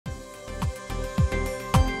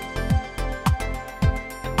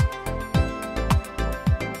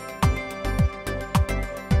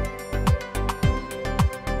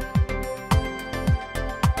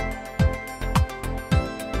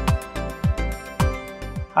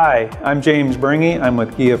Hi, I'm James Bringe. I'm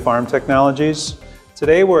with GEA Farm Technologies.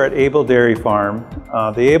 Today we're at Abel Dairy Farm.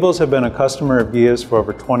 The Abels have been a customer of GEA's for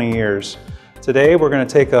over 20 years. Today we're going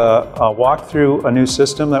to take a walk through a new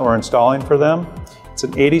system that we're installing for them. It's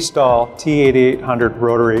an 80-stall T8800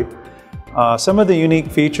 rotary. Some of the unique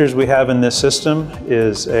features we have in this system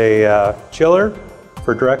is a chiller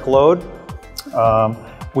for direct load.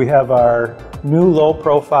 We have our new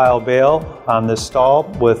low-profile bale on this stall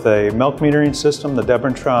with a milk metering system, the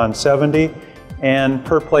Debratron 70, and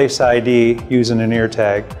per place ID using an ear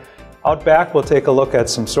tag. Out back we'll take a look at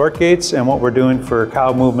some sort gates and what we're doing for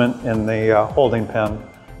cow movement in the holding pen.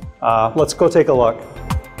 Let's go take a look.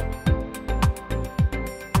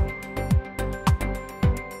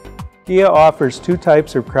 GEA offers two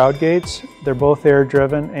types of crowd gates. They're both air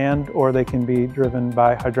driven or they can be driven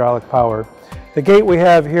by hydraulic power. The gate we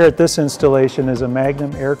have here at this installation is a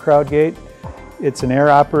Magnum air crowd gate. It's an air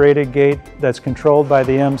operated gate that's controlled by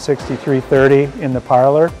the M6330 in the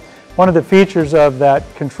parlor. One of the features of that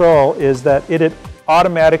control is that it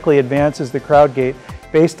automatically advances the crowd gate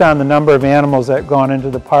based on the number of animals that have gone into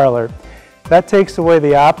the parlor. That takes away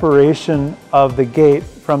the operation of the gate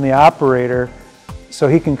from the operator so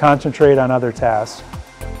he can concentrate on other tasks.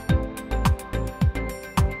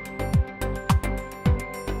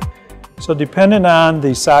 So depending on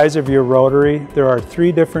the size of your rotary, there are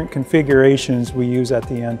three different configurations we use at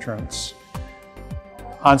the entrance.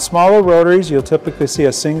 On smaller rotaries, you'll typically see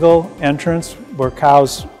a single entrance where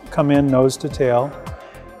cows come in nose to tail.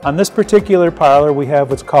 On this particular parlor, we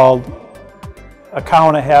have what's called a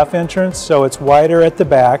 1.5 entrance, so it's wider at the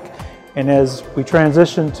back, and as we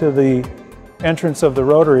transition to the entrance of the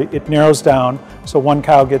rotary, it narrows down so one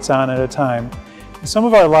cow gets on at a time. In some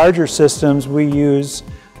of our larger systems, we use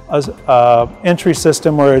an entry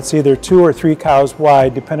system where it's either 2 or 3 cows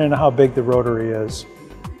wide, depending on how big the rotary is.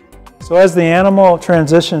 So as the animal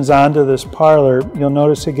transitions onto this parlor, you'll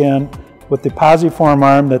notice again with the posiform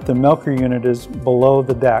arm that the milker unit is below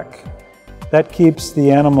the deck. That keeps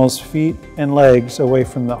the animal's feet and legs away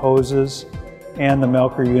from the hoses and the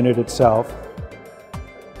milker unit itself.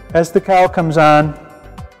 As the cow comes on,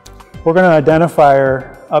 we're going to identify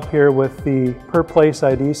her up here with the per place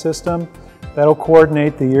ID system. That'll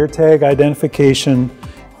coordinate the ear tag identification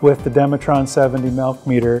with the Debratron 70 milk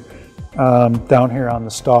meter down here on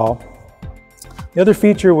the stall. The other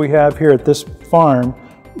feature we have here at this farm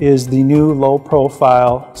is the new low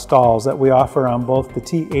profile stalls that we offer on both the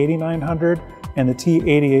T8900 and the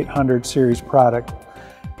T8800 series product.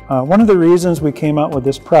 One of the reasons we came out with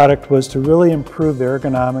this product was to really improve the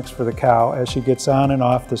ergonomics for the cow as she gets on and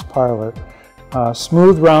off this parlor.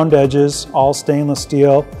 Smooth round edges, all stainless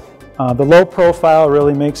steel. The low profile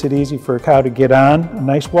really makes it easy for a cow to get on, a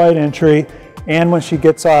nice wide entry, and when she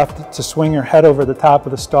gets off to swing her head over the top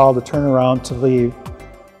of the stall to turn around to leave.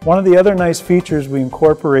 One of the other nice features we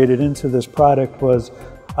incorporated into this product was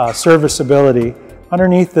serviceability.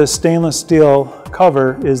 Underneath the stainless steel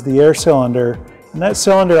cover is the air cylinder, and that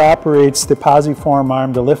cylinder operates the posiform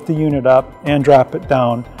arm to lift the unit up and drop it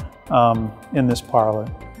down in this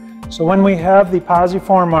parlor. So when we have the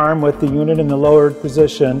posiform arm with the unit in the lowered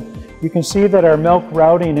position, you can see that our milk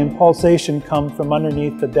routing and pulsation come from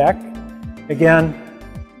underneath the deck. Again,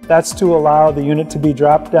 that's to allow the unit to be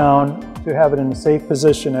dropped down to have it in a safe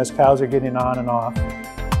position as cows are getting on and off.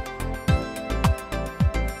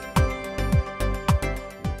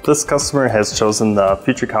 This customer has chosen the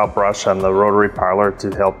FutureCow brush on the rotary parlor to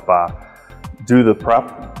help do the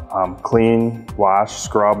prep, clean, wash,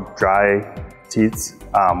 scrub, dry teats.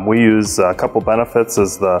 We use a couple benefits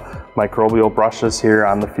as the microbial brushes here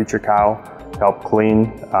on the FutureCow help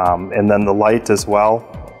clean, and then the light as well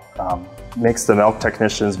makes the milk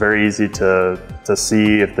technicians very easy to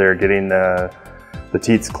see if they're getting the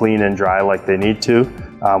teats clean and dry like they need to.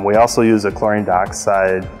 We also use a chlorine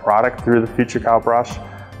dioxide product through the FutureCow brush.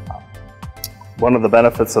 One of the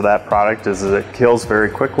benefits of that product is that it kills very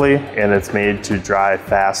quickly and it's made to dry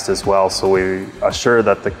fast as well, so we assure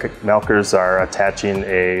that the milkers are attaching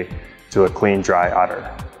to a clean, dry udder.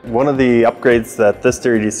 One of the upgrades that this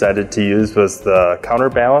dairy decided to use was the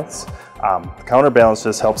counterbalance. The counterbalance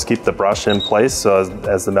just helps keep the brush in place, so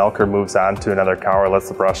as the milker moves on to another cow or lets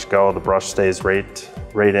the brush go, the brush stays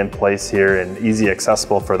right in place here and easy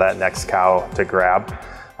accessible for that next cow to grab.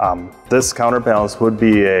 This counterbalance would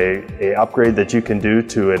be an upgrade that you can do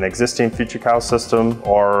to an existing FutureCow system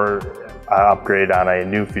or upgrade on a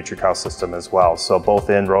new FutureCow system as well. So both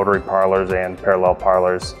in rotary parlors and parallel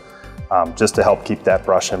parlors, just to help keep that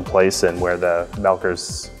brush in place and where the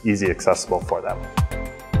milker's easy accessible for them.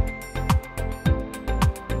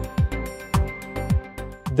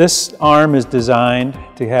 This arm is designed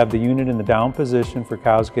to have the unit in the down position for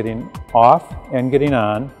cows getting off and getting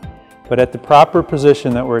on, but at the proper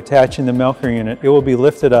position that we're attaching the milker unit, it will be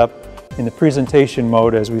lifted up in the presentation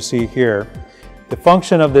mode as we see here. The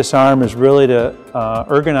function of this arm is really to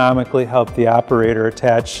ergonomically help the operator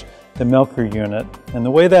attach the milker unit. And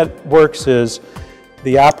the way that works is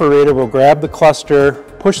the operator will grab the cluster,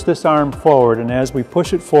 push this arm forward, and as we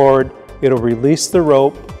push it forward, it'll release the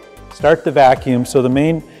rope, start the vacuum. So the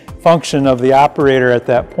main function of the operator at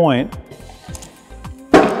that point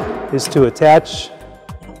is to attach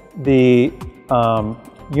the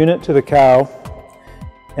unit to the cow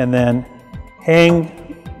and then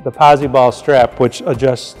hang the posi-ball strap, which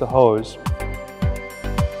adjusts the hose.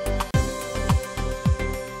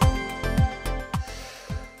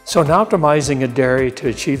 So in optimizing a dairy to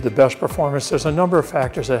achieve the best performance, there's a number of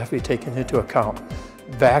factors that have to be taken into account.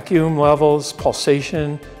 Vacuum levels,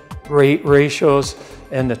 pulsation, rate ratios,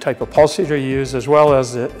 and the type of pulsator you use, as well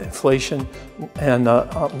as the inflation and the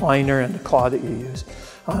liner and the claw that you use.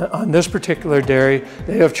 On this particular dairy,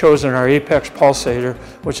 they have chosen our Apex pulsator,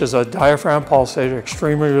 which is a diaphragm pulsator,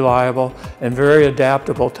 extremely reliable and very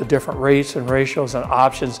adaptable to different rates and ratios and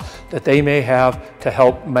options that they may have to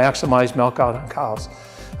help maximize milk out on cows.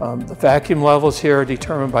 The vacuum levels here are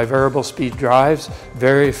determined by variable speed drives,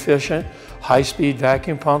 very efficient, high-speed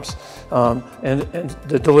vacuum pumps, and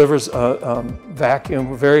that delivers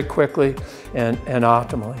vacuum very quickly and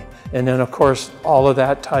optimally. And then, of course, all of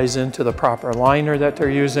that ties into the proper liner that they're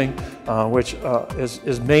using, which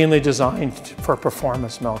is mainly designed for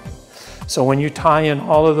performance milking. So when you tie in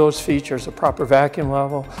all of those features, the proper vacuum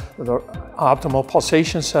level, the optimal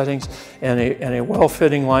pulsation settings, and a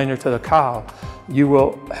well-fitting liner to the cow, you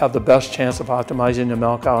will have the best chance of optimizing the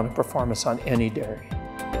milk out and performance on any dairy.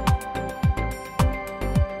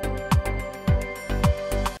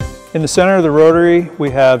 In the center of the rotary, we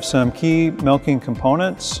have some key milking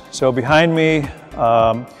components. So behind me,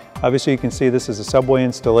 obviously you can see this is a subway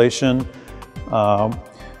installation.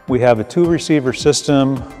 We have a 2-receiver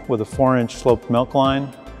system with a 4-inch sloped milk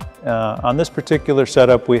line. On this particular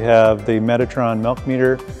setup, we have the Metatron milk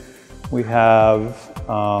meter. We have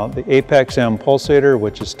the Apex M pulsator,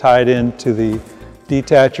 which is tied into the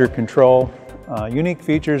detacher control. Unique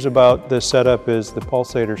features about this setup is the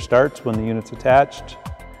pulsator starts when the unit's attached,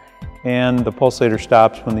 and the pulsator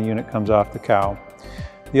stops when the unit comes off the cow.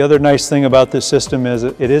 The other nice thing about this system is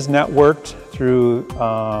it is networked through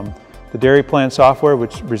the dairy plan software,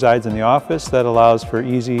 which resides in the office. That allows for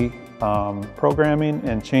easy programming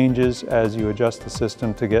and changes as you adjust the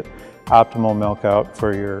system to get optimal milk out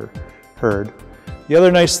for your herd. The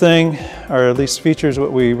other nice thing, or at least features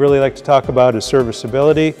what we really like to talk about, is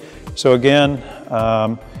serviceability. So again,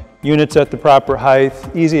 units at the proper height,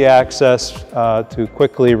 easy access to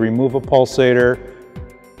quickly remove a pulsator,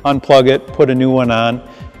 unplug it, put a new one on.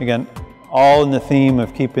 Again, all in the theme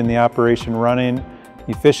of keeping the operation running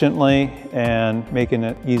efficiently and making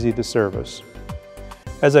it easy to service.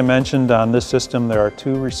 As I mentioned, on this system there are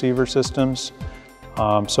 2 receiver systems.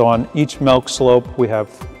 So on each milk slope we have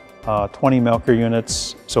 20 milker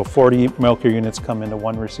units, so 40 milker units come into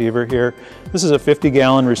one receiver here. This is a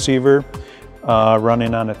 50-gallon receiver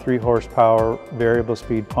running on a 3-horsepower variable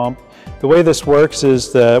speed pump. The way this works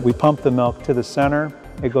is that we pump the milk to the center,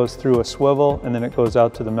 it goes through a swivel, and then it goes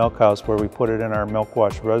out to the milk house where we put it in our milk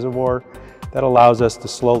wash reservoir. That allows us to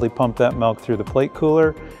slowly pump that milk through the plate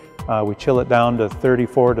cooler. We chill it down to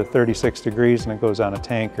 34 to 36 degrees and it goes on a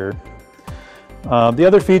tanker. The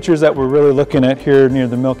other features that we're really looking at here near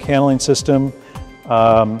the milk handling system,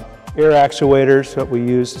 air actuators that we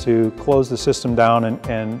use to close the system down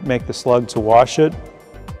and make the slug to wash it.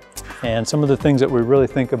 And some of the things that we really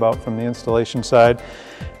think about from the installation side,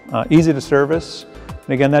 easy to service. And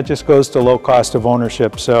again, that just goes to low cost of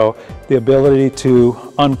ownership. So the ability to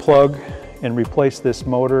unplug and replace this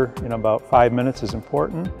motor in about 5 minutes is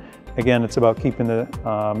important. Again, it's about keeping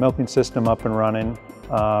the milking system up and running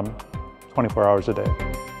 24 hours a day.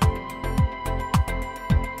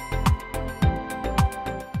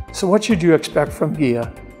 So what should you expect from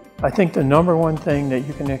GEA? I think the #1 thing that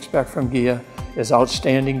you can expect from GEA is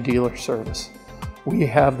outstanding dealer service. We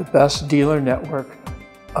have the best dealer network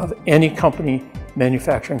of any company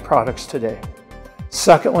manufacturing products today.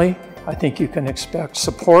 Secondly, I think you can expect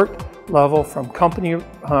support level from company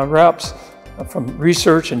reps, from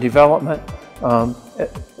research and development,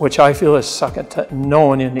 which I feel is second to no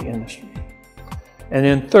one in the industry. And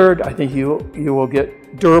then third, I think you will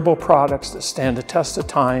get durable products that stand the test of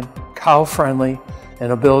time, cow-friendly,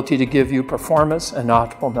 and ability to give you performance and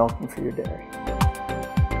optimal milking for your dairy.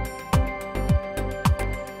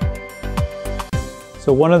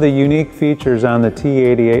 So one of the unique features on the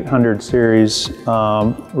T8800 series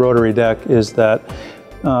rotary deck is that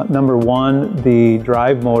number one, the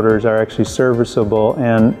drive motors are actually serviceable,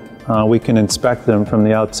 and we can inspect them from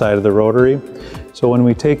the outside of the rotary. So when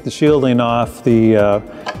we take the shielding off the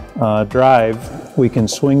drive, we can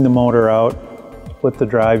swing the motor out, put the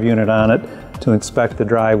drive unit on it to inspect the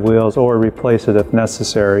drive wheels or replace it if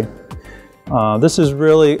necessary. This is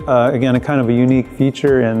really, again, a kind of a unique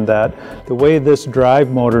feature in that the way this drive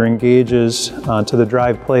motor engages to the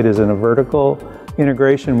drive plate is in a vertical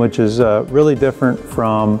integration, which is really different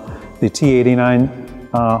from the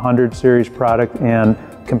T8900 series product and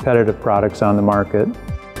competitive products on the market.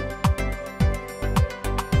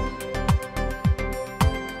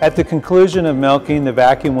 At the conclusion of milking, the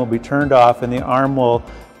vacuum will be turned off and the arm will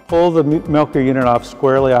pull the milker unit off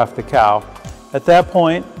squarely off the cow. At that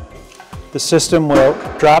point, the system will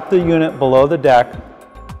drop the unit below the deck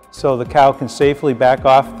so the cow can safely back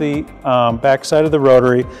off the backside of the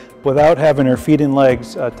rotary without having her feet and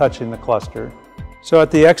legs touching the cluster. So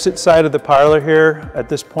at the exit side of the parlor here, at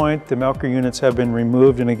this point, the milker units have been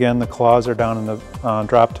removed, and again, the claws are down in the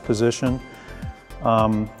dropped position.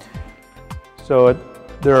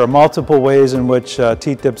 There are multiple ways in which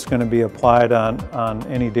teat dip is going to be applied on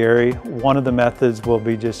any dairy. One of the methods will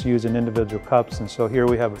be just using individual cups, and so here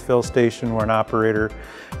we have a fill station where an operator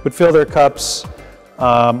would fill their cups.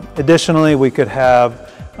 Additionally, we could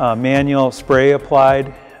have manual spray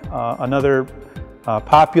applied. Another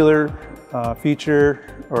popular feature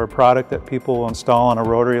or a product that people will install on a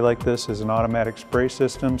rotary like this is an automatic spray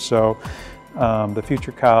system. So the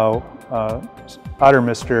FutureCow udder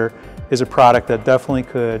mister is a product that definitely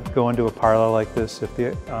could go into a parlor like this if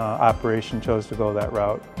the operation chose to go that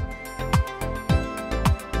route.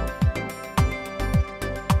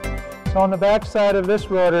 So on the back side of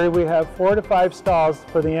this rotary, we have 4 to 5 stalls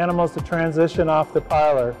for the animals to transition off the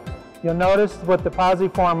parlor. You'll notice with the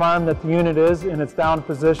posiform arm that the unit is in its down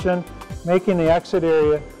position, making the exit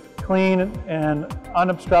area clean and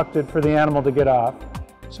unobstructed for the animal to get off.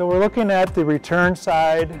 So we're looking at the return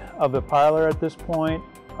side of the parlor at this point.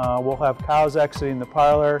 We'll have cows exiting the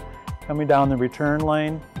parlor, coming down the return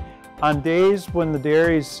lane. On days when the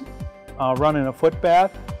dairy's running a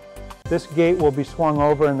footbath, this gate will be swung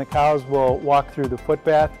over and the cows will walk through the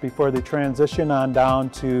footbath before they transition on down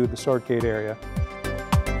to the sort gate area.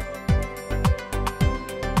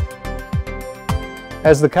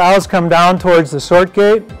 As the cows come down towards the sort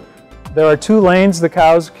gate, there are 2 lanes the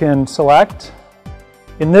cows can select.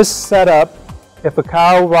 In this setup, if a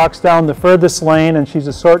cow walks down the furthest lane and she's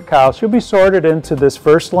a sort cow, she'll be sorted into this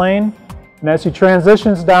first lane. And as she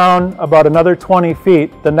transitions down about another 20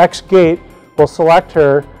 feet, the next gate will select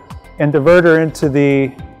her and divert her into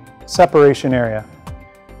the separation area.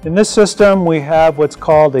 In this system, we have what's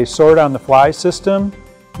called a sort on the fly system.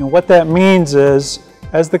 And what that means is,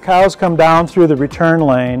 as the cows come down through the return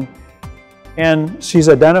lane and she's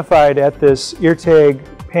identified at this ear tag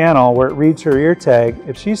panel where it reads her ear tag,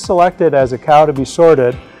 if she's selected as a cow to be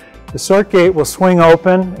sorted, the sort gate will swing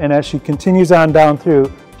open, and as she continues on down through,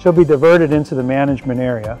 she'll be diverted into the management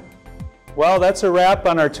area. Well, that's a wrap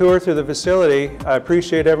on our tour through the facility. I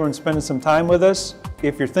appreciate everyone spending some time with us.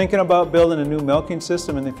 If you're thinking about building a new milking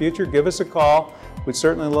system in the future, give us a call. We'd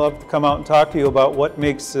certainly love to come out and talk to you about what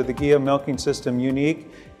makes the GEA milking system unique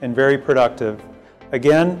and very productive.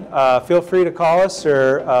 Again, feel free to call us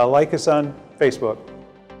or like us on Facebook.